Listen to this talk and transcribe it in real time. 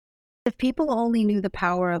if people only knew the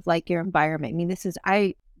power of like your environment, I mean,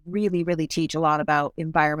 I really, really teach a lot about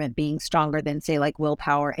environment being stronger than say like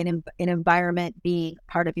willpower and an environment being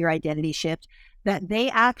part of your identity shift, that they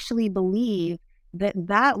actually believe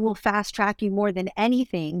that will fast track you more than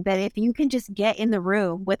anything, that if you can just get in the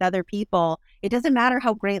room with other people, it doesn't matter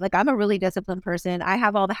how great, like I'm a really disciplined person. I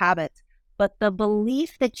have all the habits, but the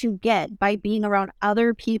belief that you get by being around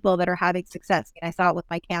other people that are having success. And I saw it with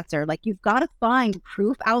my cancer. Like you've got to find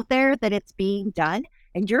proof out there that it's being done,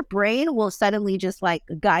 and your brain will suddenly just like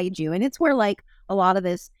guide you. And it's where like a lot of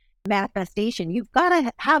this manifestation, you've got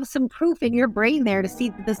to have some proof in your brain there to see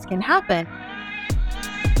that this can happen.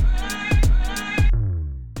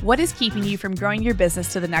 What is keeping you from growing your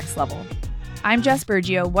business to the next level? I'm Jess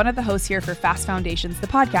Bergio, one of the hosts here for Fast Foundations, the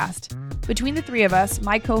podcast. Between the three of us,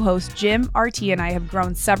 my co-host Jim, RT, and I have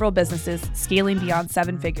grown several businesses, scaling beyond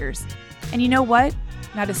 7 figures. And you know what?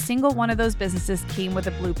 Not a single one of those businesses came with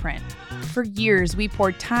a blueprint. For years, we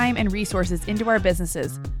poured time and resources into our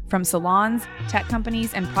businesses, from salons, tech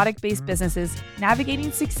companies, and product-based businesses,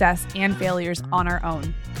 navigating success and failures on our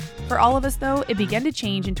own. For all of us, though, it began to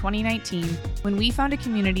change in 2019 when we found a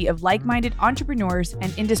community of like-minded entrepreneurs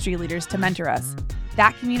and industry leaders to mentor us.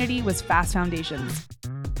 That community was Fast Foundations.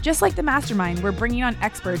 Just like the mastermind, we're bringing on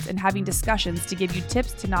experts and having discussions to give you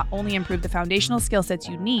tips to not only improve the foundational skill sets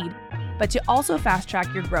you need, but to also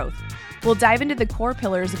fast-track your growth. We'll dive into the core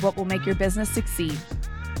pillars of what will make your business succeed.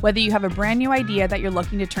 Whether you have a brand new idea that you're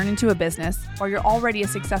looking to turn into a business, or you're already a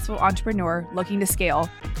successful entrepreneur looking to scale,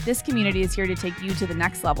 this community is here to take you to the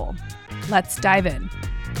next level. Let's dive in.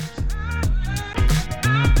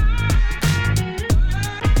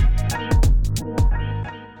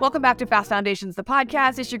 Welcome back to Fast Foundations, the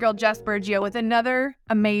podcast. It's your girl, Jess Bergio, with another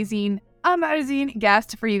amazing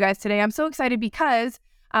guest for you guys today. I'm so excited because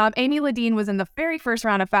Amy Ledin was in the very first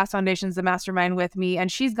round of Fast Foundations, the mastermind with me,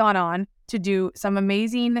 and she's gone on to do some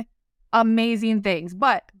amazing things.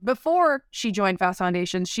 But before she joined Fast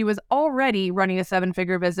Foundations, she was already running a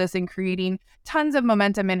 7-figure business and creating tons of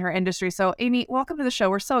momentum in her industry. So Amy, welcome to the show.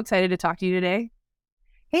 We're so excited to talk to you today.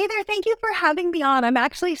 Hey there. Thank you for having me on. I'm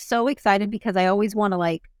actually so excited because I always want to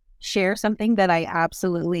like share something that I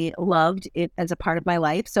absolutely loved it as a part of my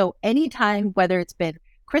life. So anytime, whether it's been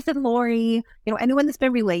Chris and Lori, anyone that's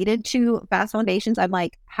been related to Fast Foundations, I'm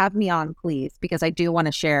like, have me on, please, because I do want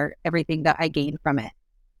to share everything that I gained from it.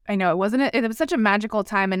 I know, it was such a magical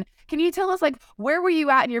time. And can you tell us, like, where were you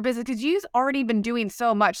at in your business? Because you've already been doing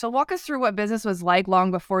so much. So walk us through what business was like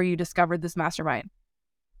long before you discovered this mastermind.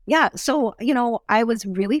 Yeah. So, I was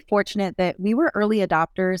really fortunate that we were early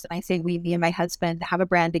adopters. And I say we, me and my husband have a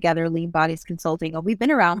brand together, Lean Bodies Consulting. And we've been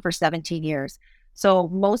around for 17 years. So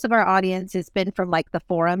most of our audience has been from like the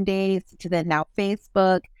forum days to then now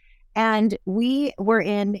Facebook. And we were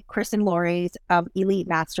in Chris and Lori's Elite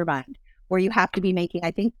Mastermind, where you have to be making,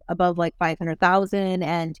 I think, above like 500,000.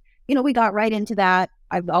 And, we got right into that.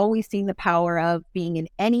 I've always seen the power of being in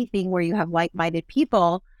anything where you have like-minded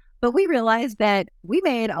people. But we realized that we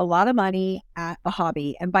made a lot of money at a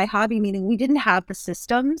hobby. And by hobby, meaning we didn't have the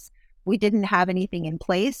systems, we didn't have anything in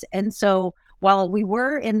place. And so while we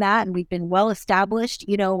were in that and we've been well established,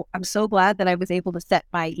 I'm so glad that I was able to set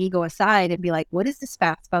my ego aside and be like, what is this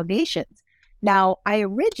Fast Foundations? Now, I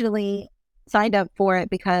originally signed up for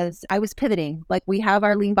it because I was pivoting. Like we have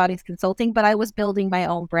our Lean Bodies Consulting, but I was building my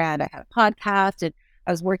own brand. I had a podcast and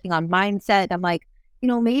I was working on mindset. I'm like,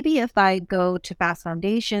 maybe if I go to Fast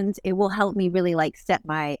Foundations, it will help me really like set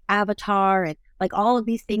my avatar and like all of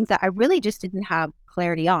these things that I really just didn't have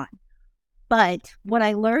clarity on. But what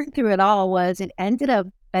I learned through it all was it ended up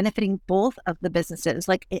benefiting both of the businesses.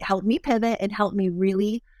 Like it helped me pivot and helped me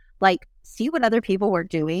really like see what other people were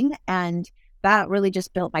doing. And that really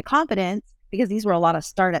just built my confidence because these were a lot of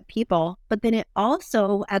startup people. But then it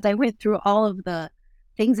also, as I went through all of the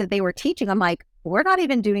things that they were teaching, I'm like, we're not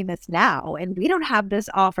even doing this now. And we don't have this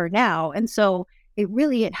offer now. And so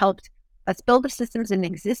it helped us build the systems in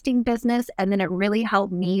an existing business. And then it really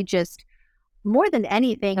helped me just more than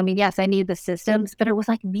anything, I mean, yes, I need the systems, but it was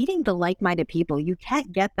like meeting the like-minded people. You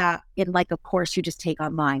can't get that in like a course you just take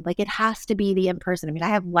online. Like it has to be the in-person. I mean, I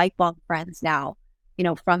have lifelong friends now,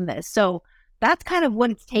 from this. So that's kind of what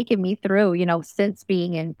it's taken me through, since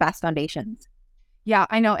being in Fast Foundations. Yeah,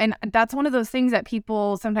 I know. And that's one of those things that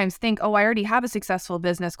people sometimes think, oh, I already have a successful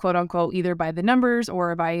business, quote unquote, either by the numbers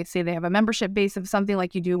or by, say, they have a membership base of something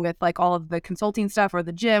like you do with like all of the consulting stuff or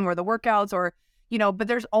the gym or the workouts or but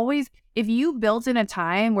there's always, if you built in a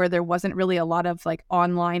time where there wasn't really a lot of like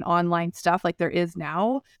online stuff like there is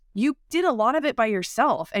now, you did a lot of it by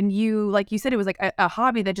yourself. And you, like you said, it was like a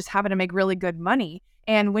hobby that just happened to make really good money.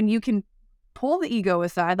 And when you can pull the ego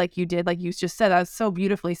aside, like you did, like you just said, that was so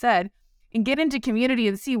beautifully said, and get into community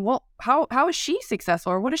and see, well, how is she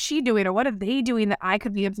successful, or what is she doing, or what are they doing that I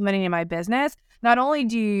could be implementing in my business? Not only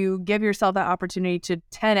do you give yourself that opportunity to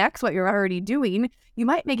 10x what you're already doing, you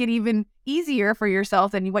might make it even easier for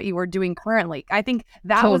yourself than what you were doing currently. I think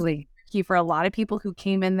that was Totally. key for a lot of people who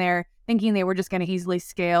came in there thinking they were just going to easily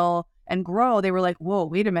scale and grow. They were like, whoa,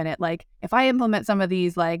 wait a minute. Like, if I implement some of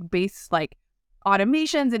these like base like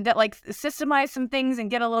automations and like systemize some things and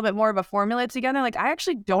get a little bit more of a formula together, like I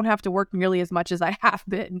actually don't have to work nearly as much as I have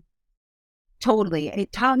been. Totally.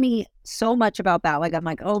 It taught me so much about that. Like, I'm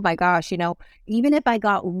like, oh my gosh, even if I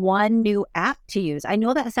got one new app to use, I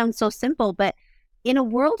know that sounds so simple, but in a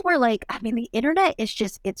world where the internet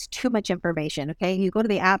is it's too much information. Okay. You go to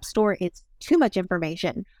the app store, it's too much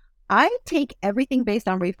information. I take everything based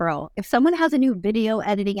on referral. If someone has a new video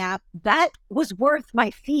editing app, that was worth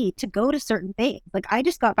my fee to go to certain things. Like, I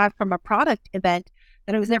just got back from a product event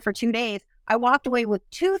that I was there for 2 days. I walked away with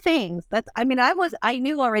two things. I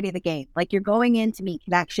knew already the game. Like, you're going in to meet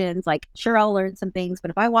connections. Like, sure, I'll learn some things,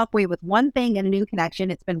 but if I walk away with one thing and a new connection,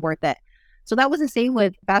 it's been worth it. So that was the same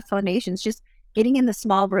with Fast Foundations, just getting in the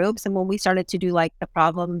small groups. And when we started to do like the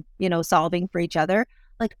problem, solving for each other,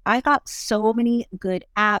 like, I got so many good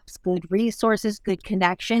apps, good resources, good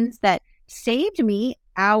connections that saved me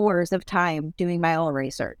hours of time doing my own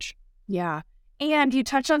research. Yeah. And you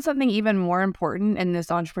touched on something even more important in this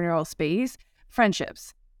entrepreneurial space,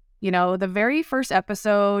 friendships. The very first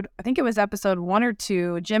episode, I think it was episode 1 or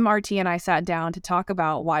 2, Jim RT and I sat down to talk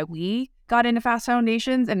about why we got into Fast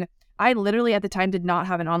Foundations. And I literally at the time did not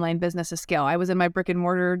have an online business to scale. I was in my brick and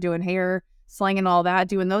mortar doing hair, slang and all that,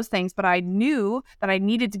 doing those things. But I knew that I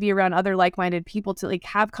needed to be around other like-minded people to like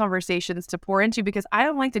have conversations to pour into, because I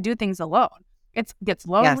don't like to do things alone. It gets Yes.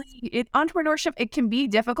 lonely. Entrepreneurship, it can be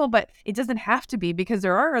difficult, but it doesn't have to be, because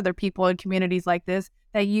there are other people in communities like this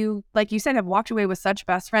that you, like you said, have walked away with such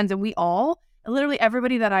best friends. And we all, literally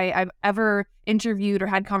everybody that I've ever interviewed or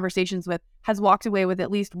had conversations with has walked away with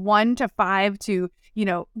at least 1 to 5 to,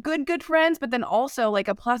 good friends, but then also like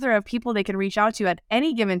a plethora of people they can reach out to at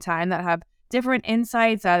any given time that have different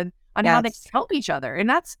insights on how they Yes. help each other. And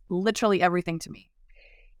that's literally everything to me.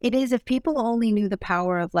 It is. If people only knew the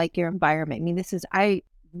power of like your environment. I mean, I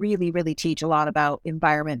really, really teach a lot about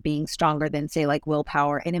environment being stronger than, say, like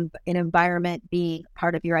willpower, and an environment being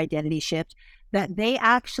part of your identity shift, that they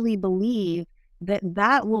actually believe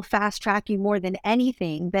that will fast track you more than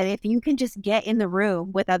anything. That if you can just get in the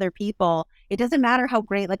room with other people, it doesn't matter how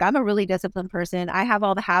great, like, I'm a really disciplined person. I have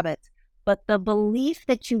all the habits. But the belief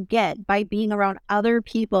that you get by being around other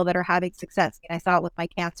people that are having success, and I saw it with my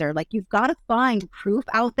cancer, like, you've got to find proof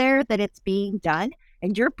out there that it's being done,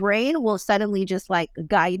 and your brain will suddenly just like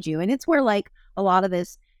guide you. And it's where like a lot of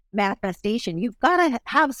this manifestation, you've got to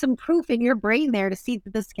have some proof in your brain there to see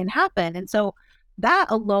that this can happen. And so that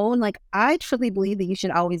alone, like, I truly believe that you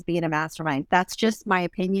should always be in a mastermind. That's just my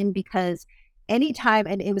opinion, because anytime,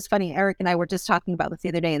 and it was funny, Eric and I were just talking about this the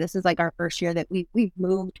other day. This is like our first year that we've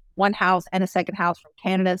moved one house and a second house from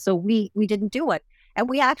Canada. So we didn't do it. And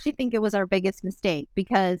we actually think it was our biggest mistake,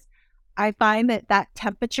 because I find that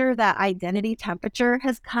temperature, that identity temperature,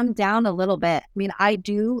 has come down a little bit. I mean, I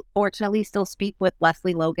do fortunately still speak with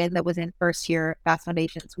Leslie Logan, that was in first year Fast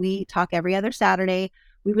Foundations. We talk every other Saturday.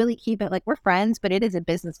 We really keep it like we're friends, but it is a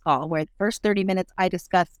business call where the first 30 minutes I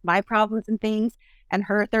discuss my problems and things, and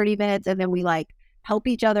her 30 minutes. And then we like help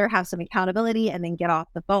each other, have some accountability, and then get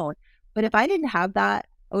off the phone. But if I didn't have that,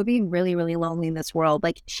 I would be really, really lonely in this world.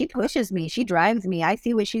 Like, she pushes me, she drives me. I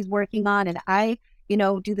see what she's working on, and I,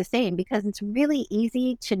 do the same, because it's really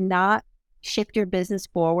easy to not shift your business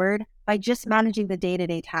forward by just managing the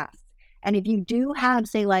day-to-day tasks. And if you do have,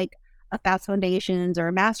 say, like a Fast Foundations or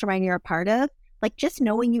a mastermind you're a part of, like, just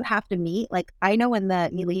knowing you have to meet, like, I know in the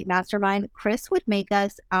Elite Mastermind, Chris would make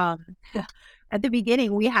us, at the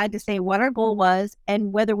beginning, we had to say what our goal was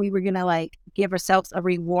and whether we were going to like give ourselves a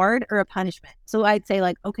reward or a punishment. So I'd say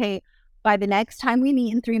like, okay, by the next time we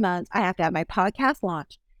meet in 3 months, I have to have my podcast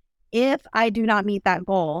launch. If I do not meet that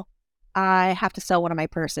goal, I have to sell one of my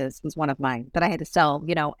purses, was one of mine that I had to sell,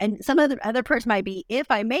 and some other person might be, if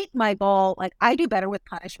I make my goal, like, I do better with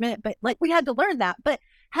punishment, but like, we had to learn that. But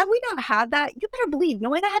had we not had that, you better believe,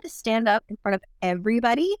 knowing I had to stand up in front of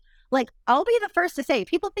everybody, like, I'll be the first to say,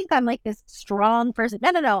 people think I'm like this strong person.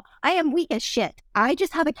 No. I am weak as shit. I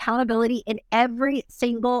just have accountability in every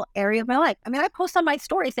single area of my life. I mean, I post on my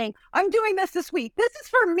story saying, I'm doing this week. This is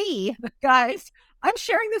for me, guys. I'm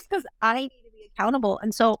sharing this because I need to be accountable.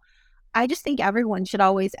 And so I just think everyone should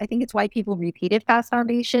always, I think it's why people repeated Fast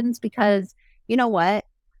Foundations, because you know what?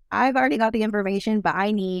 I've already got the information, but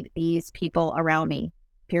I need these people around me,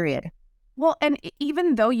 period. Well, and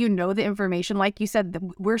even though you know the information, like you said,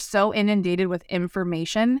 we're so inundated with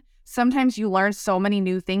information. Sometimes you learn so many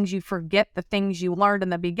new things, you forget the things you learned in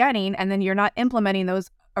the beginning, and then you're not implementing those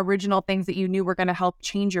original things that you knew were going to help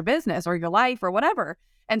change your business or your life or whatever.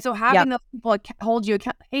 And so having Yep. those people hold you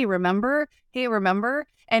account, hey, remember? Hey, remember?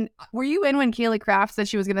 And were you in when Kaylee Kraft said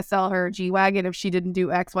she was going to sell her G-Wagon if she didn't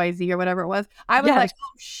do X, Y, Z or whatever it was? I was like, Yes.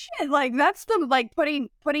 oh shit, like that's the like putting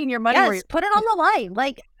your money where Yes. your Put it on the line.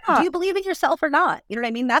 Like, do yeah. you believe in yourself or not? You know what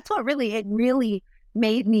I mean? That's what it really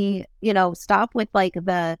made me, stop with like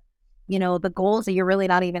the goals that you're really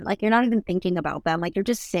not even like, you're not even thinking about them. Like you're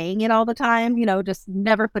just saying it all the time, just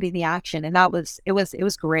never putting the action. And it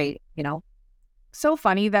was great. So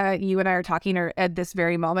funny that you and I are talking at this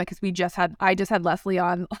very moment because I just had Leslie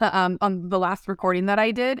on the last recording that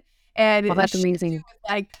I did, Well, and that's she too amazing. was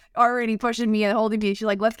like already pushing me and holding me. She's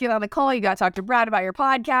like, "Let's get on the call. You got to talk to Brad about your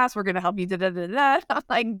podcast. We're gonna help you." Da da da da. I'm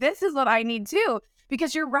like, "This is what I need too,"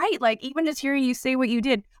 because you're right. Like even just hearing you say what you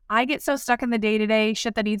did, I get so stuck in the day-to-day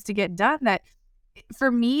shit that needs to get done that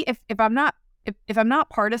for me, if I'm not if I'm not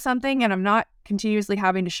part of something and I'm not continuously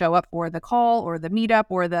having to show up for the call or the meetup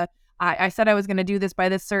or I said I was going to do this by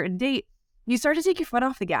this certain date, you start to take your foot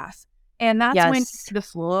off the gas. And that's when Yes. the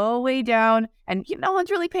slow way down and no one's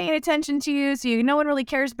really paying attention to you. So no one really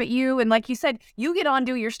cares but you. And like you said, you get on,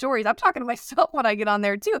 do your stories. I'm talking to myself when I get on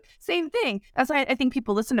there too. Same thing. That's why I think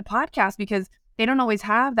people listen to podcasts because they don't always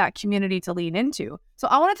have that community to lean into. So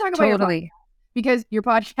I want to talk about your podcast Totally. because your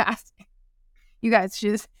podcast, you guys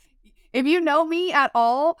just, if you know me at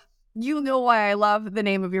all, you know why I love the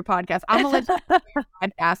name of your podcast. I'm gonna let you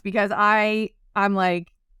podcast because I'm like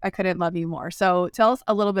I couldn't love you more. So tell us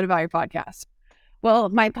a little bit about your podcast. Well,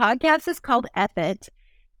 my podcast is called F It.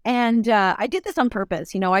 And I did this on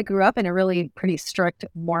purpose. I grew up in a really pretty strict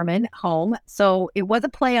Mormon home. So it was a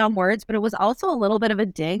play on words, but it was also a little bit of a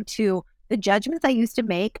dig to the judgments I used to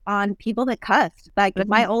make on people that cussed. Like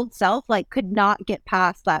my old self, like could not get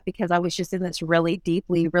past that because I was just in this really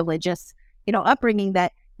deeply religious, upbringing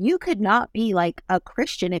that you could not be like a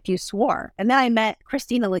Christian if you swore. And then I met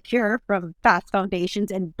Christina LaCure from Fast Foundations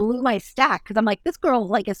and blew my stack because I'm like, this girl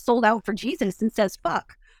like is sold out for Jesus and says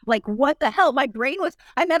fuck. Like, what the hell? My brain was,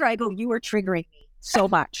 I met her. I go, you were triggering me so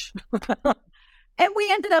much. And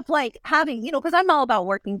we ended up like having, because I'm all about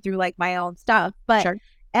working through like my own stuff. But Sure.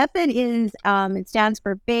 EFFIT is, it stands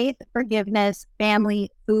for faith, forgiveness, family,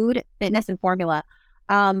 food, fitness, and formula.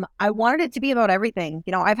 I wanted it to be about everything.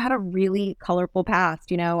 I've had a really colorful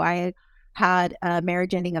past. I had a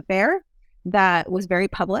marriage ending affair that was very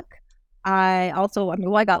public.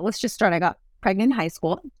 Let's just start. I got pregnant in high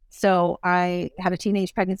school. So I had a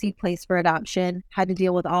teenage pregnancy placed for adoption, had to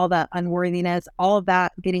deal with all the unworthiness, all of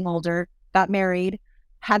that getting older, got married,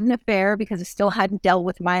 had an affair because I still hadn't dealt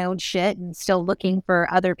with my own shit and still looking for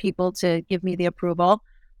other people to give me the approval.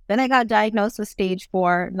 Then I got diagnosed with stage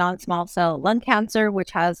 4 non-small cell lung cancer,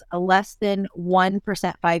 which has a less than 1%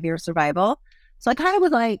 5-year survival. So I kind of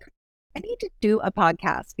was like, I need to do a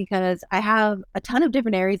podcast because I have a ton of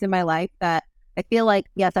different areas in my life that I feel like,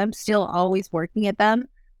 yes, I'm still always working at them,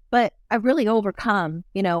 but I've really overcome,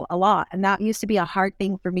 a lot. And that used to be a hard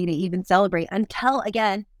thing for me to even celebrate until,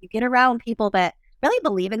 again, you get around people that really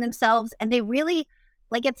believe in themselves and they really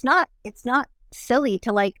like, it's not silly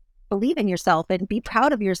to like believe in yourself and be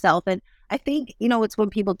proud of yourself. And I think, it's when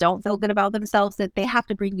people don't feel good about themselves that they have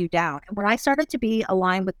to bring you down. And when I started to be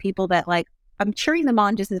aligned with people that like, I'm cheering them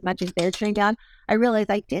on just as much as they're cheering down, I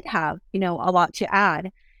realized I did have, a lot to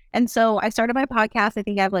add. And so I started my podcast. I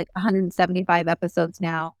think I have like 175 episodes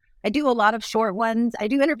now. I do a lot of short ones. I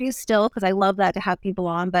do interviews still because I love that to have people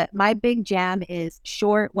on. But my big jam is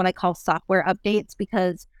short, what I call software updates,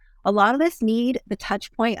 because a lot of this need the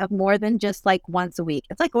touch point of more than just like once a week.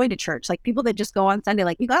 It's like going to church. Like people that just go on Sunday,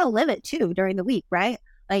 like you got to live it too during the week, right?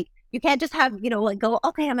 Like you can't just have, like go,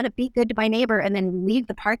 okay, I'm going to be good to my neighbor and then leave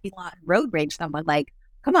the parking lot and road rage someone. Like,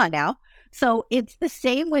 come on now. So it's the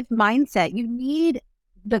same with mindset. You need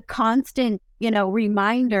the constant,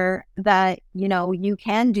 reminder that, you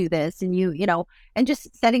can do this and and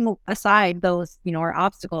just setting aside those, or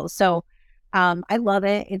obstacles. So I love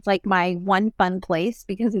it. It's like my one fun place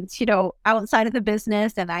because it's, outside of the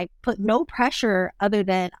business and I put no pressure other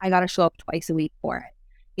than I got to show up twice a week for it,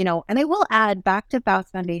 and I will add back to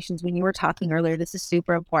Fast Foundations when you were talking earlier, this is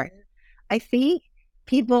super important. I think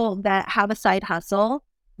people that have a side hustle,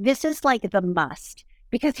 this is like the must.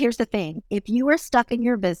 Because here's the thing, if you are stuck in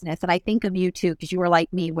your business, and I think of you too, because you were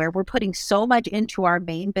like me, where we're putting so much into our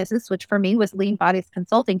main business, which for me was Lean Bodies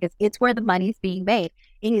Consulting, because it's where the money's being made.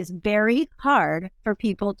 It is very hard for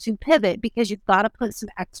people to pivot because you've got to put some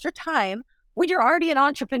extra time when you're already an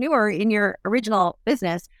entrepreneur in your original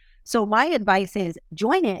business So my advice is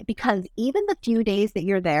join it, because even the few days that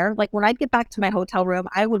you're there, like when I'd get back to my hotel room,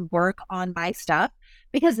 I would work on my stuff,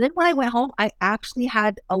 because then when I went home, I actually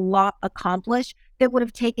had a lot accomplished that would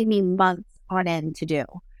have taken me months on end to do,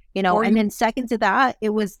 Or and then second to that, it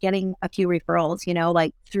was getting a few referrals,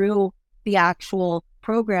 like through the actual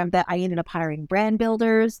program that I ended up hiring brand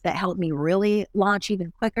builders that helped me really launch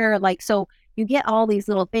even quicker. Like, so you get all these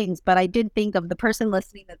little things, but I did think of the person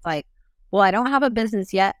listening that's like, well, I don't have a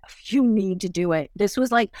business yet. You need to do it. This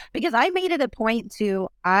was like, because I made it a point to,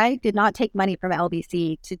 I did not take money from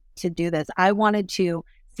LBC to do this. I wanted to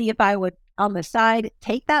see if I would on the side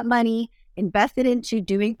take that money, invest it into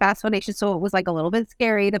doing Fast Foundation. So it was like a little bit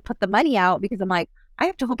scary to put the money out, because I'm like, I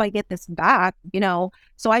have to hope I get this back.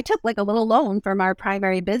 So I took like a little loan from our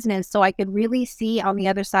primary business so I could really see on the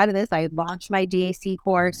other side of this. I launched my DAC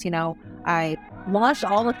course, I launched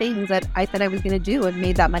all the things that I said I was going to do and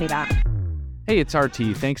made that money back. Hey, it's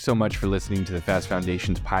RT. Thanks so much for listening to the Fast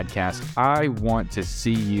Foundations podcast. I want to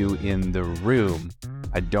see you in the room.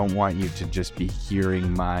 I don't want you to just be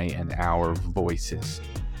hearing my and our voices.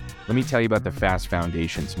 Let me tell you about the Fast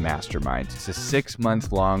Foundations Mastermind. It's a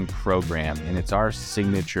 6-month-long program, and it's our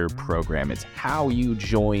signature program. It's how you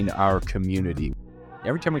join our community.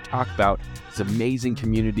 Every time we talk about this amazing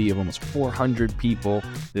community of almost 400 people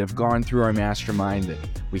that have gone through our mastermind, that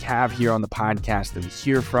we have here on the podcast, that we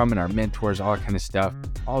hear from, and our mentors, all that kind of stuff,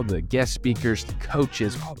 all the guest speakers, the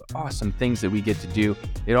coaches, all the awesome things that we get to do,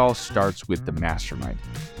 it all starts with the mastermind.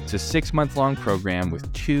 It's a 6-month-long program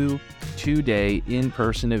with two-day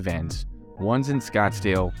in-person events. One's in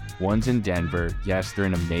Scottsdale, one's in Denver. Yes, they're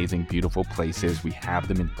in amazing, beautiful places. We have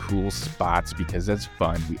them in cool spots because that's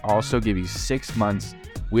fun. We also give you 6 months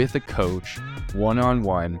with a coach,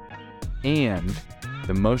 one-on-one. And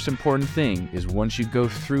the most important thing is once you go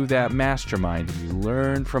through that mastermind and you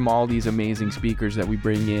learn from all these amazing speakers that we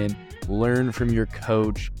bring in, learn from your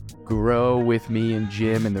coach, grow with me and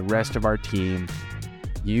Jim and the rest of our team,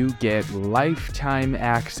 you get lifetime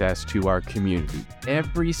access to our community.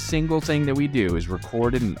 Every single thing that we do is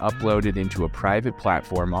recorded and uploaded into a private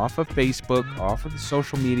platform off of Facebook, off of the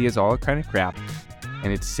social medias, all that kind of crap.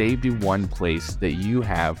 And it's saved in one place that you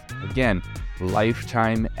have, again,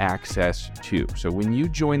 lifetime access to. So when you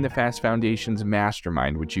join the Fast Foundations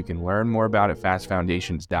Mastermind, which you can learn more about at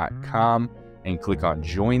fastfoundations.com and click on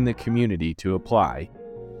Join the Community to apply,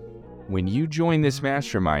 when you join this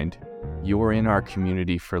mastermind, you're in our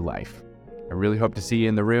community for life. I really hope to see you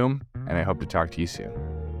in the room, and I hope to talk to you soon.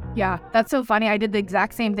 Yeah, that's so funny. I did the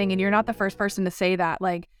exact same thing, and you're not the first person to say that.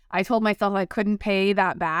 Like, I told myself I couldn't pay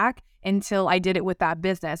that back until I did it with that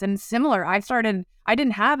business. And similar, I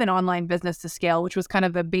didn't have an online business to scale, which was kind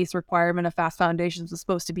of the base requirement of Fast Foundations, was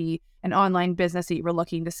supposed to be an online business that you were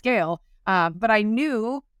looking to scale. But I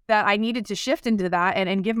knew that I needed to shift into that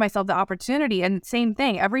and give myself the opportunity. And same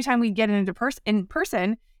thing, every time we get into in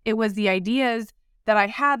person, it was the ideas that I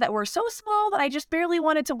had that were so small that I just barely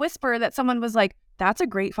wanted to whisper, that someone was like, that's a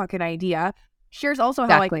great fucking idea. Here's also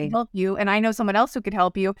how I can help you. And I know someone else who could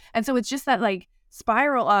help you. And so it's just that like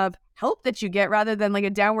spiral of help that you get, rather than like a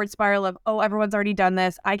downward spiral of, oh, everyone's already done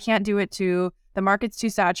this, I can't do it too, the market's too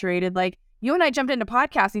saturated. Like, you and I jumped into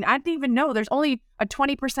podcasting. I didn't even know there's only a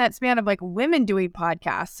 20% span of like women doing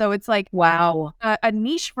podcasts. So it's like, wow, a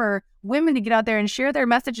niche for women to get out there and share their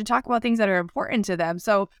message and talk about things that are important to them.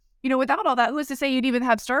 So, without all that, who's to say you'd even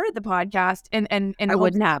have started the podcast and I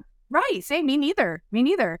wouldn't have. Right. Say me neither.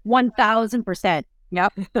 1000%.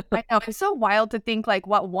 Yep. I know. It's so wild to think like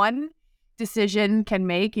what one decision can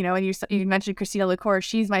make, and you mentioned Christina LaCour.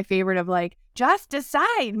 She's my favorite of like, just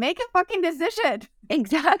decide, make a fucking decision.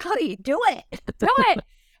 Exactly. Do it. Do it.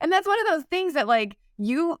 And that's one of those things that like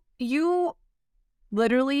you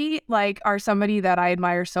literally like are somebody that I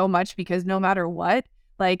admire so much, because no matter what,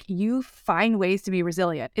 like you find ways to be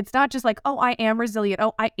resilient. It's not just like, oh, I am resilient.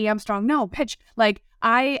 Oh, I am strong. No, bitch. Like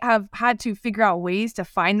I have had to figure out ways to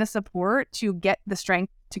find the support to get the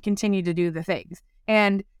strength to continue to do the things.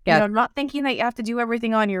 And, not thinking that you have to do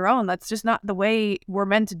everything on your own. That's just not the way we're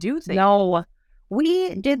meant to do things. No,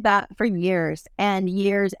 we did that for years and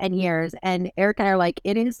years and years. And Eric and I are like,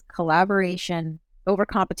 it is collaboration over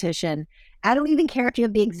competition. I don't even care if you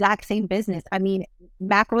have the exact same business. I mean,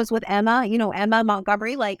 macros with Emma, Emma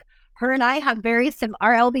Montgomery, like her and I have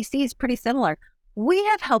our LBC is pretty similar. We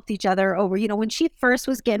have helped each other over, when she first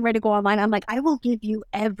was getting ready to go online, I'm like, I will give you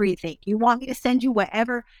everything. You want me to send you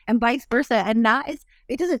whatever, and vice versa. And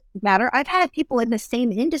it doesn't matter. I've had people in the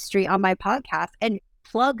same industry on my podcast and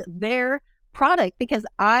plug their product, because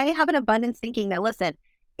I have an abundance thinking that, listen,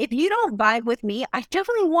 if you don't vibe with me, I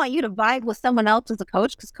definitely want you to vibe with someone else as a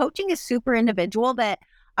coach, because coaching is super individual. That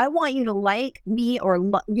I want you to like me or,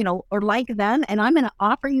 or like them. And I'm going to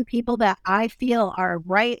offer you people that I feel are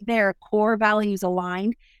right there, core values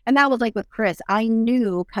aligned. And that was like with Chris. I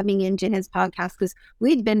knew coming into his podcast because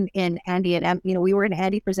we'd been in Andy and, we were in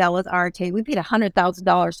Andy Frizella's RT. We paid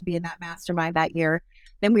 $100,000 to be in that mastermind that year.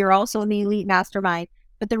 Then we were also in the elite mastermind.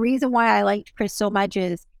 But the reason why I liked Chris so much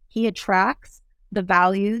is he attracts the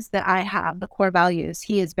values that I have, the core values.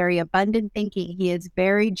 He is very abundant thinking. He is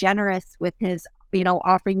very generous with his,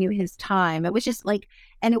 offering you his time. It was just like,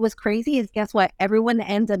 and it was crazy is guess what? Everyone that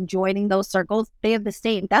ends up joining those circles, they have the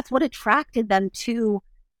same. That's what attracted them to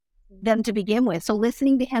begin with. So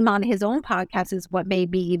listening to him on his own podcast is what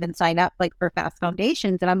made me even sign up like for Fast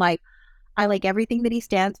Foundations. And I'm like, I like everything that he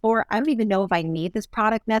stands for. I don't even know if I need this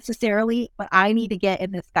product necessarily, but I need to get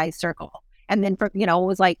in this guy's circle. And then it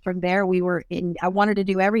was like from there I wanted to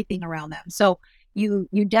do everything around them. So you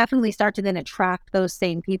definitely start to then attract those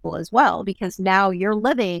same people as well, because now you're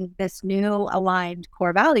living this new aligned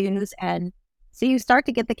core values. And so you start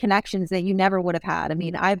to get the connections that you never would have had. I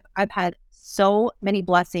mean, I've had so many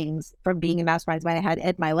blessings from being in masterminds. When I had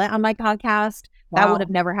Ed Milet on my podcast, that would have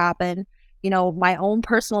never happened. My own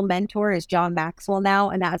personal mentor is John Maxwell now.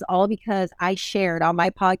 And that's all because I shared on my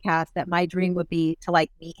podcast that my dream would be to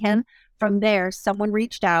like meet him. From there, someone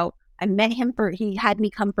reached out. I met him he had me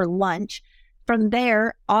come for lunch. From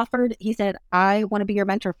there, he said, I want to be your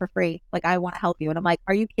mentor for free. Like, I want to help you. And I'm like,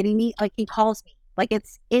 are you kidding me? Like, he calls me. Like,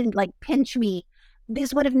 it's in, like, pinch me.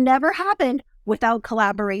 This would have never happened without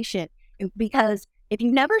collaboration. Because if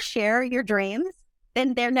you never share your dreams,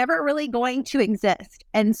 then they're never really going to exist.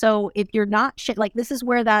 And so if you're not like, this is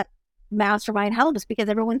where that mastermind helps, because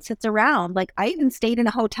everyone sits around. Like, I even stayed in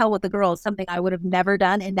a hotel with the girls, something I would have never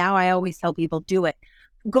done. And now I always tell people, do it.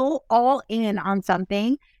 Go all in on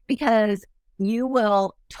something, because you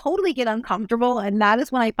will totally get uncomfortable. And that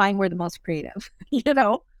is when I find we're the most creative,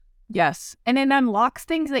 Yes. And it unlocks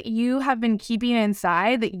things that you have been keeping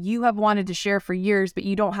inside that you have wanted to share for years, but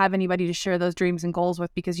you don't have anybody to share those dreams and goals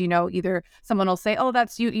with, because, either someone will say, oh,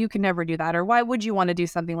 that's you can never do that. Or why would you want to do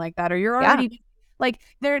something like that? Or you're already like,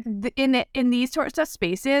 they're in these sorts of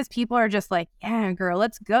spaces, people are just like, yeah, girl,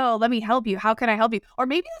 let's go. Let me help you. How can I help you? Or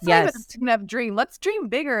maybe it's not even a enough dream. Let's dream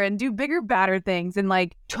bigger and do bigger, badder things. And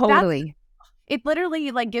like, totally. It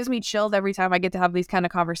literally like gives me chills every time I get to have these kind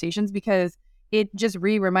of conversations, because it just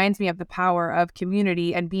reminds me of the power of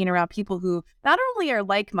community and being around people who not only are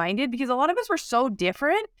like-minded, because a lot of us were so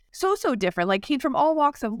different, so different, like came from all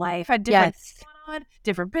walks of life, had different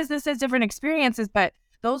different businesses, different experiences. But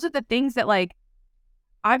those are the things that, like,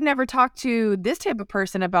 I've never talked to this type of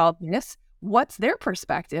person about this. What's their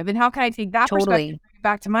perspective? And how can I take that perspective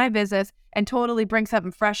back to my business and totally bring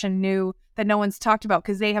something fresh and new that no one's talked about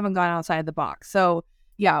because they haven't gone outside the box? So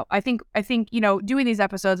yeah, I think, doing these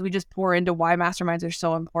episodes, we just pour into why masterminds are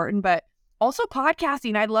so important, but also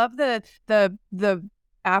podcasting. I love the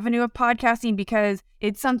avenue of podcasting because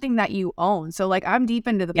it's something that you own. So like, I'm deep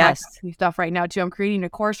into the podcasting stuff right now too. I'm creating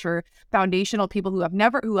a course for foundational people who have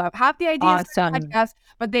the ideas for podcast,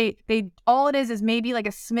 but they all it is maybe like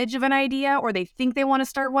a smidge of an idea, or they think they want to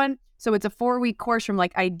start one. So it's a 4-week course from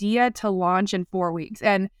like idea to launch in 4 weeks.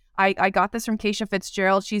 And I got this from Keisha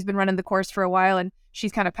Fitzgerald. She's been running the course for a while, and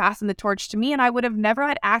she's kind of passing the torch to me. And I would have never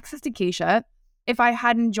had access to Keisha if I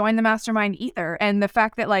hadn't joined the mastermind either. And the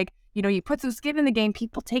fact that, like, you put some skin in the game,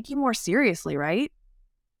 people take you more seriously, right?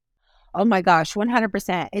 Oh my gosh,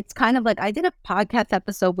 100%. It's kind of like, I did a podcast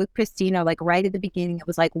episode with Christina, like right at the beginning. It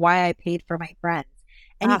was like why I paid for my friends.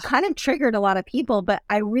 And it kind of triggered a lot of people, but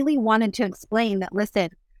I really wanted to explain that,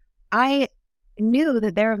 listen, I knew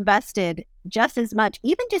that they're invested just as much,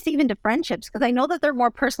 even to friendships, because I know that they're more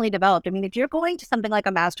personally developed. I mean, if you're going to something like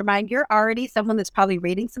a mastermind, you're already someone that's probably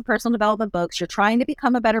reading some personal development books. You're trying to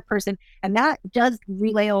become a better person, and that does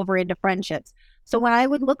relay over into friendships. So when I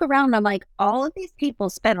would look around, I'm like, all of these people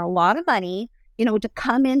spend a lot of money, to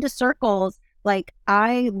come into circles. Like,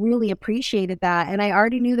 I really appreciated that. And I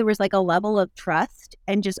already knew there was like a level of trust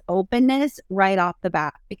and just openness right off the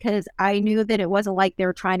bat, because I knew that it wasn't like they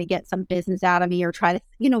were trying to get some business out of me or try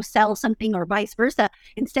to, sell something or vice versa.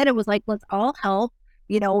 Instead, it was like, let's all help.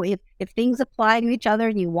 If things apply to each other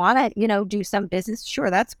and you want to, do some business,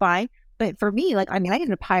 sure, that's fine. But for me, like, I mean, I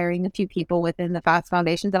ended up hiring a few people within the Fast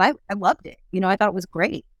Foundations, and I loved it. I thought it was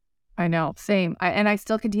great. I know, same. And I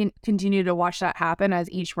still continue to watch that happen as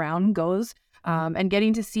each round goes. And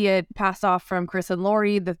getting to see it pass off from Chris and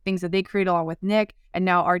Lori, the things that they create along with Nick, and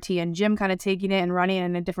now RT and Jim kind of taking it and running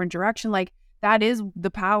in a different direction. Like, that is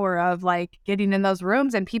the power of like getting in those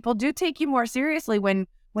rooms, and people do take you more seriously when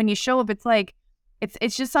you show up. It's like,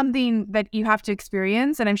 it's just something that you have to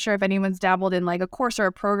experience. And I'm sure if anyone's dabbled in like a course or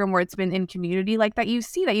a program where it's been in community like that, you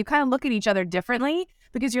see that you kind of look at each other differently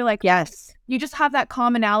because you're like, Yes. you just have that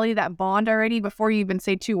commonality, that bond already before you even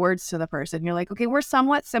say two words to the person. You're like, okay, we're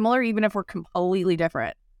somewhat similar, even if we're completely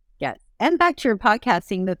different. Yes. And back to your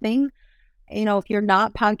podcasting, the thing, if you're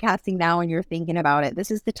not podcasting now and you're thinking about it,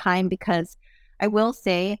 this is the time, because I will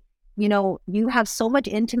say, you have so much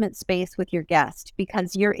intimate space with your guest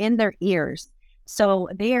because you're in their ears. So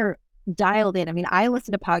they're dialed in. I mean, I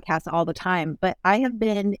listen to podcasts all the time, but I have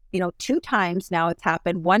been, 2 times now it's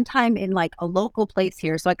happened. One time in like a local place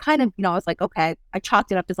here. So I kind of, I was like, okay, I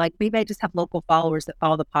chalked it up as like, maybe I just have local followers that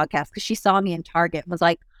follow the podcast, because she saw me in Target and was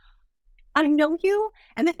like, I know you.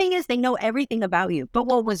 And the thing is, they know everything about you. But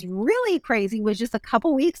what was really crazy was just a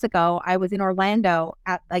couple weeks ago, I was in Orlando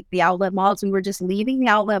at like the outlet malls. We were just leaving the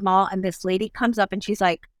outlet mall, and this lady comes up and she's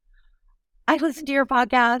like, I listened to your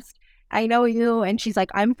podcast. I know you. And she's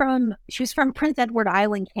like, she was from Prince Edward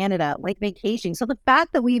Island, Canada, like vacation. So the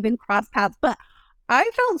fact that we even crossed paths, but I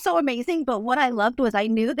felt so amazing. But what I loved was I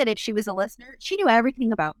knew that if she was a listener, she knew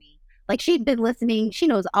everything about me. Like she'd been listening. She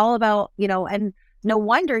knows all about, and no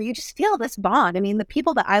wonder you just feel this bond. I mean, the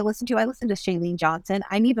people that I listen to Shailene Johnson.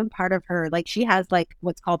 I'm even part of her. Like she has like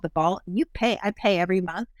what's called the vault. I pay every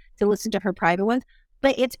month to listen to her private ones.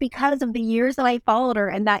 But it's because of the years that I followed her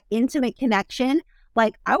and that intimate connection.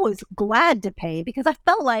 Like I was glad to pay because I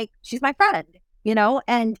felt like she's my friend,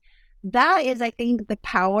 and that is, I think, the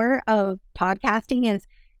power of podcasting is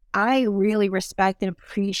I really respect and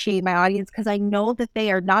appreciate my audience because I know that they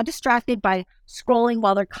are not distracted by scrolling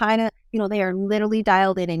while they're kind of, they are literally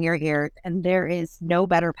dialed in your ear, and there is no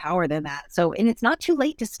better power than that. So, and it's not too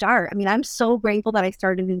late to start. I mean, I'm so grateful that I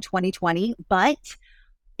started in 2020, but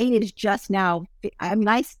it is just now. I mean,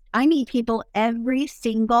 I meet people every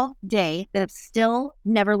single day that have still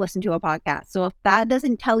never listened to a podcast. So if that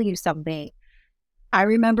doesn't tell you something, I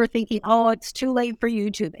remember thinking, oh, it's too late for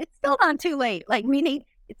YouTube. It's still not too late. Like, meaning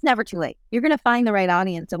it's never too late. You're going to find the right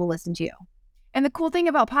audience that will listen to you. And the cool thing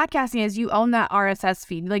about podcasting is you own that RSS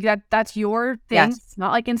feed. Like that's your thing. Yes. It's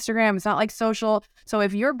not like Instagram. It's not like social. So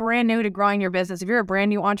if you're brand new to growing your business, if you're a brand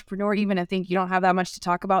new entrepreneur, even if think you don't have that much to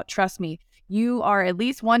talk about, trust me, you are at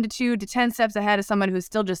least 1 to 2 to 10 steps ahead of someone who's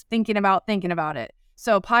still just thinking about it.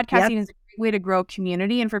 So podcasting is a great way to grow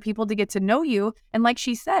community and for people to get to know you. And like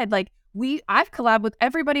she said, like I've collabed with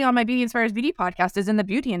everybody on my Beauty Inspires Beauty podcast is in the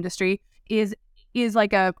beauty industry, is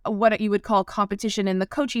like a what you would call competition in the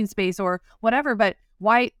coaching space or whatever. But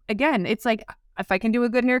why, again, it's like if I can do a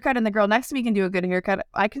good haircut and the girl next to me can do a good haircut,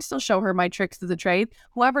 I can still show her my tricks of the trade.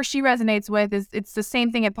 Whoever she resonates with it's the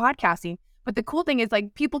same thing at podcasting. But the cool thing is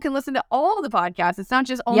like people can listen to all the podcasts. It's not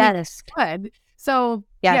just only good. So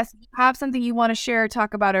yes, have something you want to share,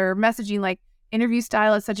 talk about, or messaging. Like interview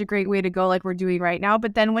style is such a great way to go, like we're doing right now.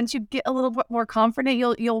 But then once you get a little bit more confident,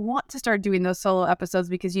 you'll want to start doing those solo episodes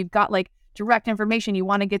because you've got like direct information. You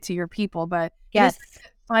want to get to your people, but it's a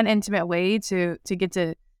fun, intimate way to get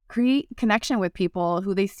to create connection with people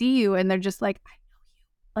who they see you and they're just like,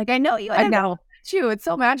 I know you. I know you. It's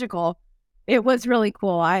so magical. It was really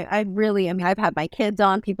cool. I mean, I've had my kids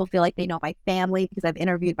on. People feel like they know my family because I've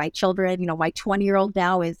interviewed my children. My 20-year-old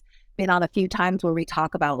now has been on a few times where we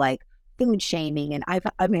talk about like food shaming, and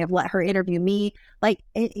I've let her interview me. Like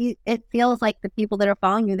it feels like the people that are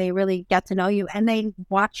following you, they really get to know you and they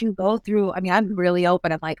watch you go through. I mean, I'm really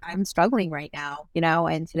open. I'm like, I'm struggling right now,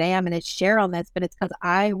 and today I'm going to share on this, but it's because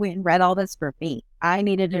I went and read all this for me. I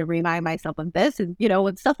needed to remind myself of this, and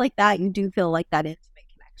and stuff like that. You do feel like that intimate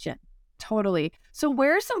connection. Totally. So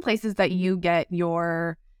where are some places that you get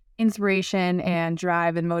your inspiration and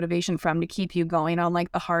drive and motivation from to keep you going on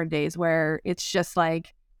like the hard days where it's just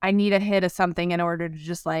like, I need a hit of something in order to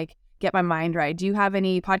just like get my mind right? Do you have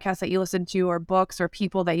any podcasts that you listen to or books or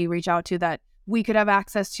people that you reach out to that we could have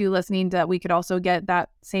access to listening that we could also get that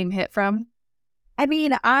same hit from? I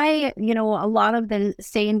mean, a lot of the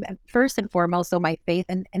same, first and foremost, so my faith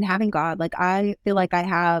and having God, like I feel like I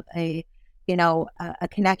have a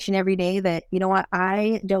connection every day that, what,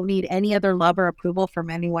 I don't need any other love or approval from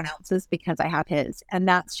anyone else's because I have his. And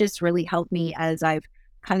that's just really helped me as I've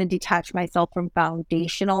kind of detached myself from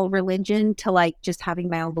foundational religion to like just having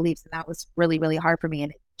my own beliefs. And that was really, really hard for me.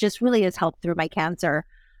 And it just really has helped through my cancer.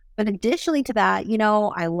 But additionally to that,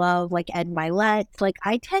 I love like Ed Milet. Like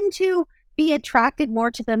I tend to be attracted more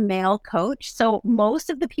to the male coach. So most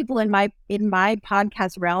of the people in my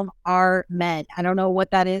podcast realm are men. I don't know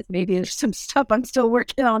what that is. Maybe there's some stuff I'm still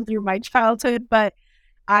working on through my childhood, but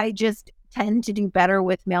I just tend to do better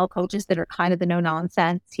with male coaches that are kind of the no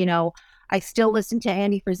nonsense. I still listen to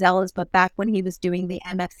Andy Frisella's, but back when he was doing the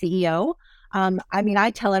MF CEO, I mean,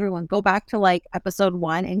 I tell everyone, go back to like episode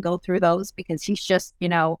 1 and go through those because he's just,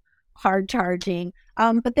 hard charging.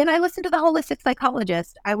 But then I listen to the holistic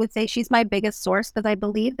psychologist. I would say she's my biggest source because I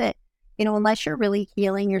believe that, unless you're really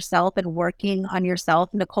healing yourself and working on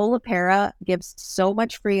yourself, Nicole LaPera gives so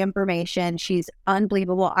much free information. She's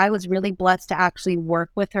unbelievable. I was really blessed to actually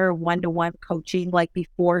work with her one-to-one coaching, like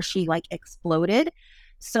before she like exploded.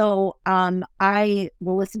 So I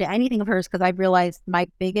will listen to anything of hers because I've realized my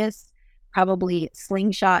biggest probably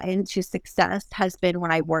slingshot into success has been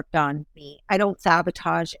when I worked on me. I don't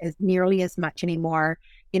sabotage as nearly as much anymore.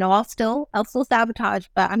 I'll still sabotage,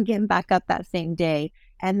 but I'm getting back up that same day.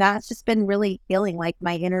 And that's just been really healing like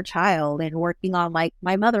my inner child and working on like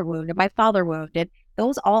my mother wound and my father wound. And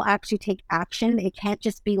those all actually take action. It can't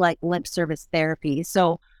just be like lip service therapy.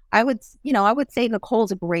 So I would say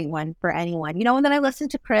Nicole's a great one for anyone, and then I listen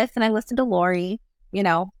to Chris and I listen to Lori, you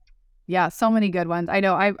know. Yeah, so many good ones. I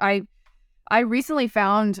know. I recently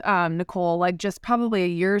found Nicole like just probably a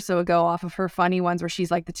year or so ago off of her funny ones where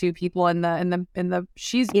she's like the two people in the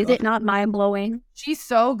she's Is it not mind blowing? she's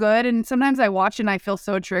so good, and sometimes I watch it and I feel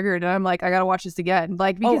so triggered and I'm like I gotta watch this again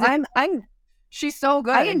like because she's so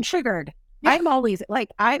good. I am triggered. Yeah. I'm always like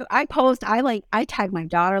I tagged my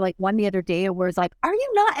daughter like one the other day where it's like, are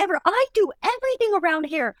you not ever? I do everything around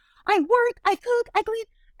here. I work, I cook, I clean,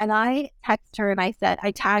 and I text her and I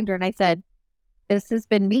tagged her and I said, this has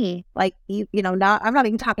been me. Like, not, I'm not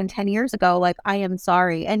even talking 10 years ago. Like, I am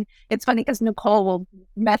sorry. And it's funny because Nicole will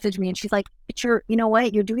message me and she's like, but you know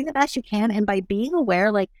what? You're doing the best you can. And by being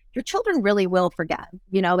aware, like your children really will forget,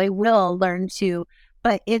 they will learn to,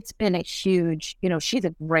 but it's been a huge, she's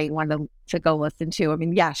a great one to go listen to. I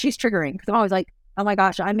mean, yeah, she's triggering because I'm always like, oh my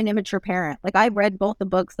gosh, I'm an immature parent. Like I've read both the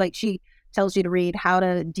books, like she tells you to read how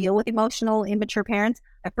to deal with emotional immature parents.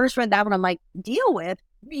 I first read that one. I'm like, deal with?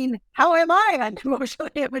 I mean, how am I an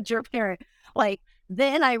emotionally immature parent? Like,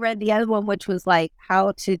 then I read the other one, which was like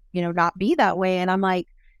how to, not be that way. And I'm like,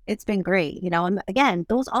 it's been great, and again,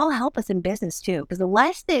 those all help us in business too. Because the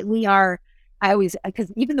less that we are,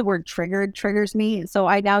 because even the word triggered triggers me. So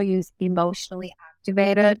I now use emotionally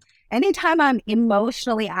activated. Anytime I'm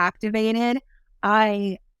emotionally activated,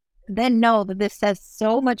 I then know that this says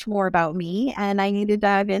so much more about me and I need to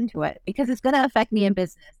dive into it because it's going to affect me in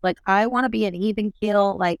business. Like I want to be an even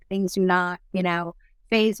keel, like things do not,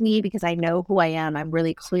 phase me because I know who I am. I'm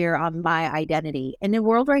really clear on my identity. In a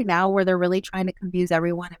world right now where they're really trying to confuse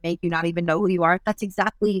everyone and make you not even know who you are, that's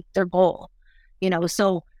exactly their goal,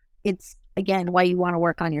 so it's again why you want to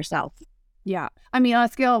work on yourself. Yeah. I mean, on a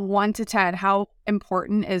scale of 1 to 10, how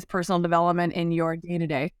important is personal development in your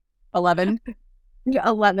day-to-day? 11?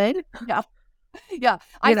 11. Yeah. Yeah.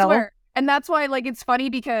 I swear. And that's why, like, it's funny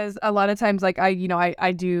because a lot of times, like, I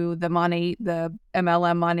do the money, the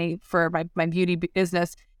MLM money for my beauty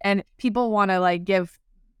business, and people want to, like, give,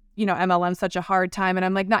 MLM such a hard time. And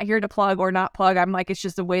I'm like, not here to plug or not plug. I'm like, it's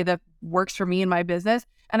just a way that works for me and my business.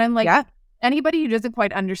 And I'm like, yeah. Anybody who doesn't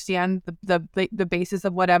quite understand the basis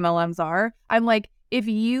of what MLMs are, I'm like, if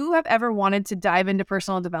you have ever wanted to dive into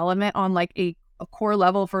personal development on like a core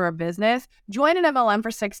level for a business, join an MLM for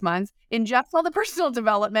 6 months, ingest all the personal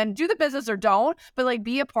development, do the business or don't, but like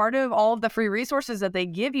be a part of all of the free resources that they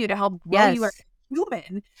give you to help grow you as a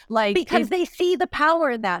human. Like because they see the power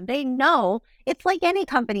in that. They know it's like any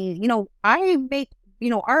company. I make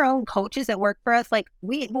our own coaches that work for us, like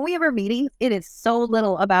when we have our meetings, it is so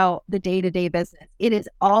little about the day-to-day business. It is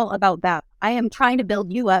all about that. I am trying to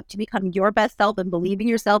build you up to become your best self and believe in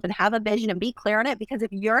yourself and have a vision and be clear on it. Because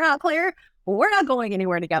if you're not clear, we're not going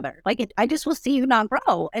anywhere together. Like I just will see you not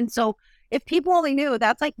grow. And so if people only knew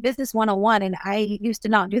that's like business 101, and I used to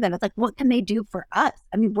not do that. It's like, what can they do for us?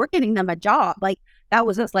 I mean, we're getting them a job. Like that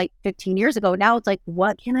was us like 15 years ago. Now it's like,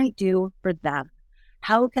 what can I do for them?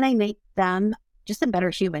 How can I make them just a better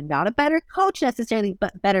human, not a better coach necessarily,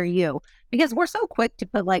 but better you? Because we're so quick to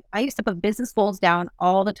put I used to put business goals down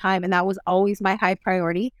all the time. And that was always my high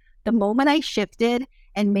priority. The moment I shifted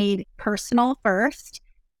and made personal first,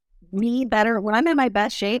 me better, when I'm in my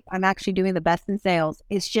best shape, I'm actually doing the best in sales.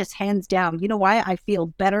 It's just hands down. You know why? I feel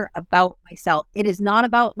better about myself. It is not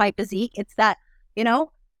about my physique. It's that,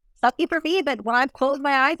 sucky for me, but when I've closed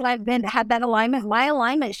my eyes and I've had that alignment, my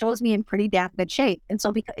alignment shows me in pretty damn good shape. And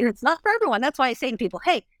so because it's not for everyone, that's why I say to people,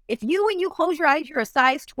 hey, if when you close your eyes, you're a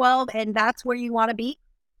size 12 and that's where you want to be,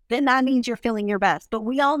 then that means you're feeling your best. But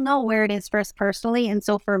we all know where it is for us personally. And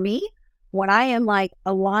so for me, when I am like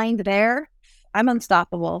aligned there, I'm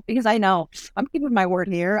unstoppable because I know I'm keeping my word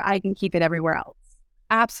here. I can keep it everywhere else.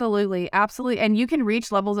 Absolutely. Absolutely. And you can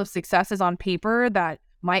reach levels of successes on paper that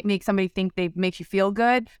might make somebody think they make you feel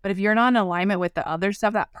good. But if you're not in alignment with the other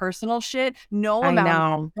stuff, that personal shit, I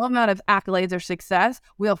know. no amount of accolades or success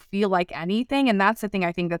will feel like anything. And that's the thing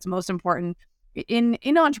I think that's most important in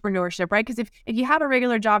entrepreneurship, right? Because if you have a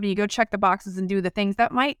regular job and you go check the boxes and do the things,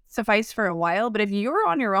 that might suffice for a while. But if you're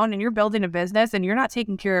on your own and you're building a business and you're not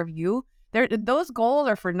taking care of you, those goals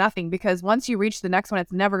are for nothing, because once you reach the next one,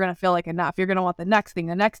 it's never going to feel like enough. You're going to want the next thing,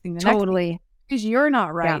 the next thing, the next thing, Totally. because you're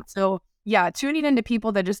not right. Yeah. So yeah, tuning into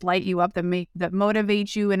people that just light you up, that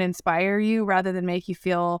motivate you and inspire you, rather than make you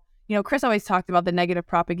feel, Chris always talked about the negative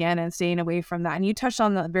propaganda and staying away from that. And you touched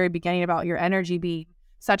on the very beginning about your energy being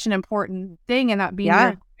such an important thing, and that being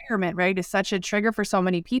your environment, right, is such a trigger for so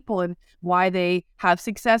many people and why they have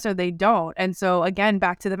success or they don't. And so again,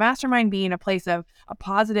 back to the mastermind being a place of a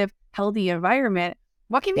positive, healthy environment.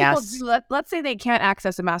 What can people do? Let's say they can't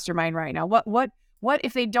access a mastermind right now. What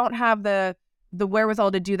if they don't have the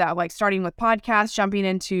wherewithal to do that? Like starting with podcasts, jumping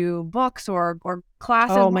into books or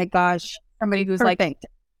classes. Oh my gosh. Somebody who's perfect.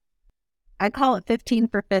 I call it 15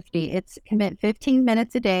 for 50. It's commit 15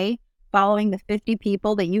 minutes a day following the 50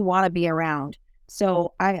 people that you want to be around.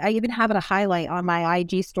 So I even have it a highlight on my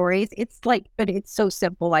IG stories. It's like, but it's so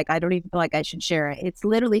simple. Like, I don't even feel like I should share it. It's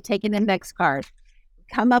literally taking the index card,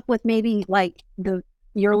 come up with maybe like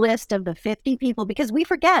your list of the 50 people, because we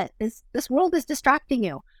forget this world is distracting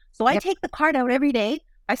you. So I take the card out every day.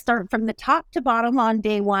 I start from the top to bottom on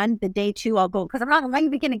day one. The day two, I'll go, because I'm not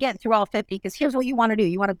going to get through all 50, because here's what you want to do.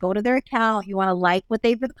 You want to go to their account. You want to like what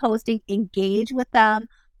they've been posting, engage with them,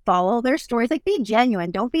 follow their stories, like be genuine.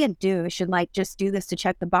 Don't be a douche and like just do this to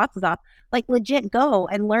check the boxes off. Like legit go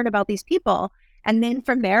and learn about these people. And then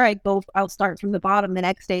from there, I'll start from the bottom the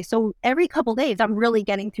next day. So every couple days, I'm really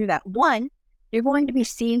getting through that. One, you're going to be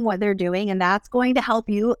seeing what they're doing, and that's going to help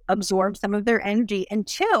you absorb some of their energy. And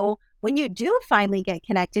two, when you do finally get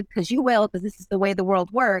connected, because you will, because this is the way the world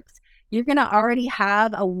works, you're going to already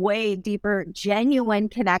have a way deeper, genuine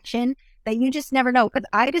connection that you just never know. Because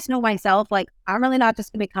I just know myself, like, I'm really not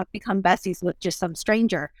just going to become besties with just some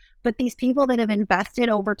stranger, but these people that have invested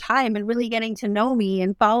over time and really getting to know me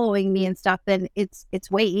and following me and stuff, then it's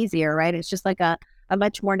way easier, right? It's just like a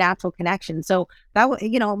much more natural connection. So that,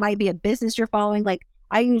 it might be a business you're following. Like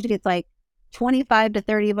I usually, it's like 25 to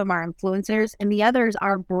 30 of them are influencers, and the others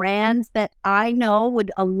are brands that I know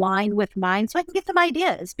would align with mine. So I can get some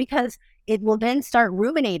ideas, because it will then start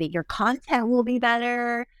ruminating. Your content will be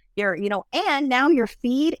better. And now your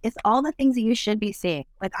feed is all the things that you should be seeing.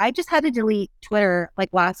 Like I just had to delete Twitter like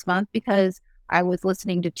last month because I was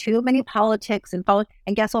listening to too many politics and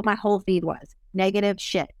guess what my whole feed was? Negative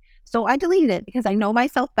shit. So I deleted it because I know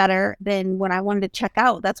myself better than when I wanted to check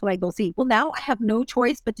out. That's what I go see. Well, now I have no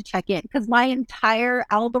choice but to check in, because my entire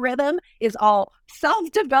algorithm is all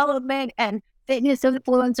self-development and fitness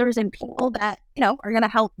influencers and people that, are going to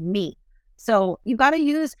help me. So you got to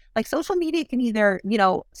use, like, social media can either,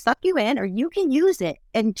 suck you in, or you can use it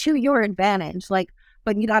and to your advantage. Like,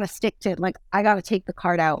 but you got to stick to it. Like, I got to take the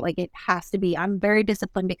card out. Like, it has to be. I'm very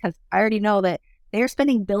disciplined, because I already know that they're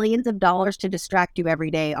spending billions of dollars to distract you every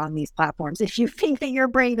day on these platforms. If you think that your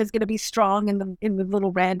brain is going to be strong in the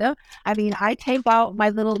little random, I mean, I tape out my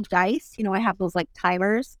little dice. I have those like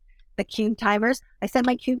timers, the cube timers. I set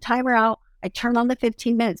my cube timer out. I turn on the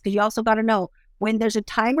 15 minutes, because you also got to know, when there's a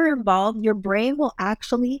timer involved, your brain will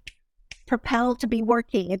actually propel to be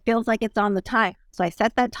working. It feels like it's on the time. So I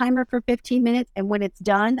set that timer for 15 minutes, and when it's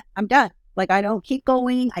done, I'm done. Like, I don't keep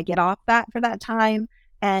going. I get off that for that time.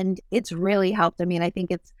 And it's really helped. I mean, I think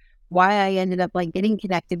it's why I ended up like getting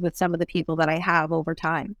connected with some of the people that I have over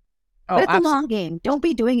time. But it's a long game. Don't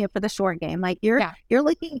be doing it for the short game. Like you're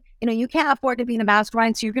looking, you can't afford to be in a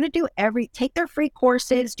mastermind. So you're going to do take their free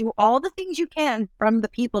courses, do all the things you can from the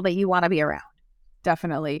people that you want to be around.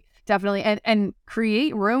 Definitely. And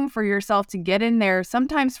create room for yourself to get in there,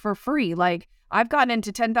 sometimes for free. Like I've gotten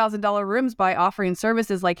into $10,000 rooms by offering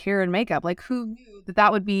services like hair and makeup. Like who knew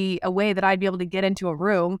that would be a way that I'd be able to get into a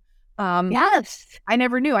room? Yes. I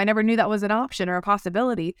never knew that was an option or a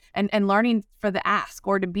possibility, and learning for the ask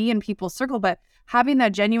or to be in people's circle, but having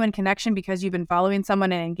that genuine connection because you've been following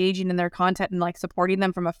someone and engaging in their content and like supporting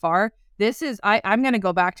them from afar. I'm going to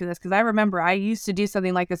go back to this, because I remember I used to do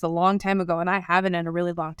something like this a long time ago, and I haven't in a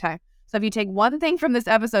really long time. So if you take one thing from this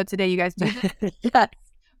episode today, you guys do this. Yes.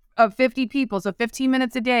 Of 50 people. So 15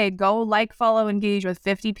 minutes a day, go like, follow, engage with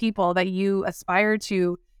 50 people that you aspire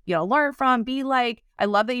to, learn from, be like. I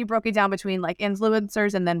love that you broke it down between like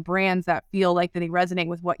influencers and then brands that feel like that they resonate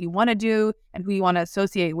with what you want to do and who you want to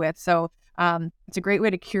associate with. So it's a great way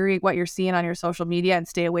to curate what you're seeing on your social media and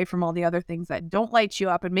stay away from all the other things that don't light you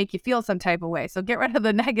up and make you feel some type of way. So get rid of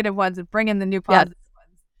the negative ones and bring in the new positive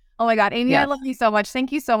ones. Oh my God, Amy, I Yes. love you so much.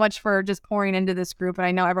 Thank you so much for just pouring into this group. And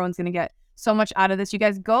I know everyone's going to get so much out of this. You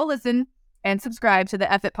guys go listen and subscribe to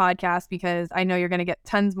the F It podcast, because I know you're going to get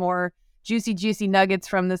tons more juicy nuggets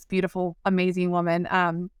from this beautiful, amazing woman.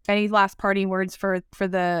 Any last parting words for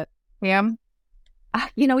the fam?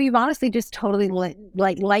 You've honestly just totally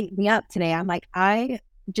light me up today. I'm like, I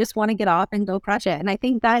just want to get off and go crush it. And I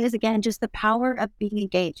think that is, again, just the power of being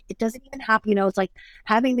engaged. It doesn't even have, it's like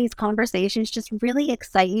having these conversations just really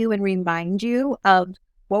excite you and remind you of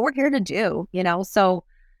what we're here to do, So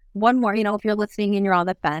one more, if you're listening and you're on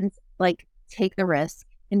the fence, like, take the risk,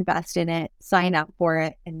 invest in it, sign up for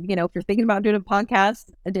it. And, if you're thinking about doing a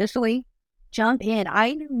podcast, additionally, jump in.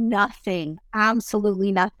 I knew nothing,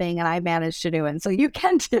 absolutely nothing, and I managed to do it. So you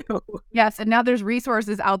can too. Yes, and now there's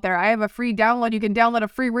resources out there. I have a free download. You can download a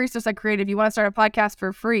free resource I created if you want to start a podcast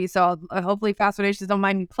for free. So hopefully Fast Foundations don't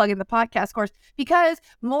mind me plugging the podcast course, because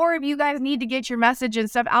more of you guys need to get your message and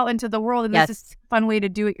stuff out into the world. And Yes. This is a fun way to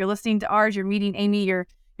do it. You're listening to ours. You're meeting Amy. You're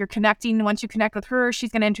connecting. Once you connect with her,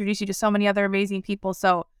 she's going to introduce you to so many other amazing people.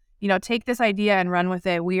 So take this idea and run with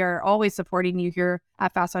it. We are always supporting you here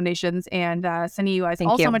at Fast Foundations, and sending you guys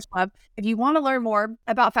so much love. If you want to learn more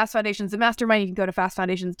about Fast Foundations, the mastermind, you can go to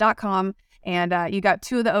fastfoundations.com. And you got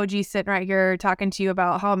two of the OGs sitting right here talking to you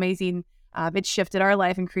about how amazing it shifted our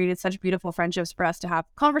life and created such beautiful friendships for us to have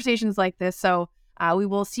conversations like this. So we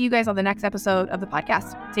will see you guys on the next episode of the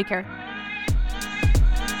podcast. Take care.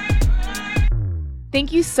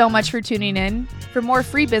 Thank you so much for tuning in. For more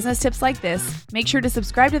free business tips like this, make sure to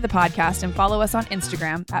subscribe to the podcast and follow us on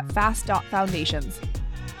Instagram at fast.foundations.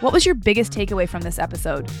 What was your biggest takeaway from this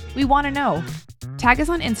episode? We want to know. Tag us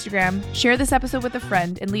on Instagram, share this episode with a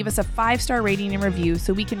friend, and leave us a 5-star rating and review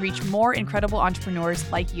so we can reach more incredible entrepreneurs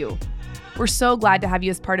like you. We're so glad to have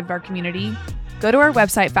you as part of our community. Go to our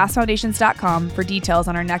website, fastfoundations.com, for details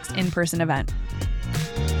on our next in-person event.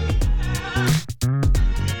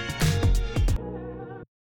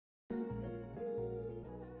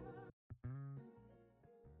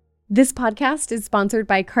 This podcast is sponsored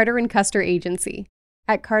by Carter & Custer Agency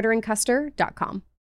at carterandcuster.com.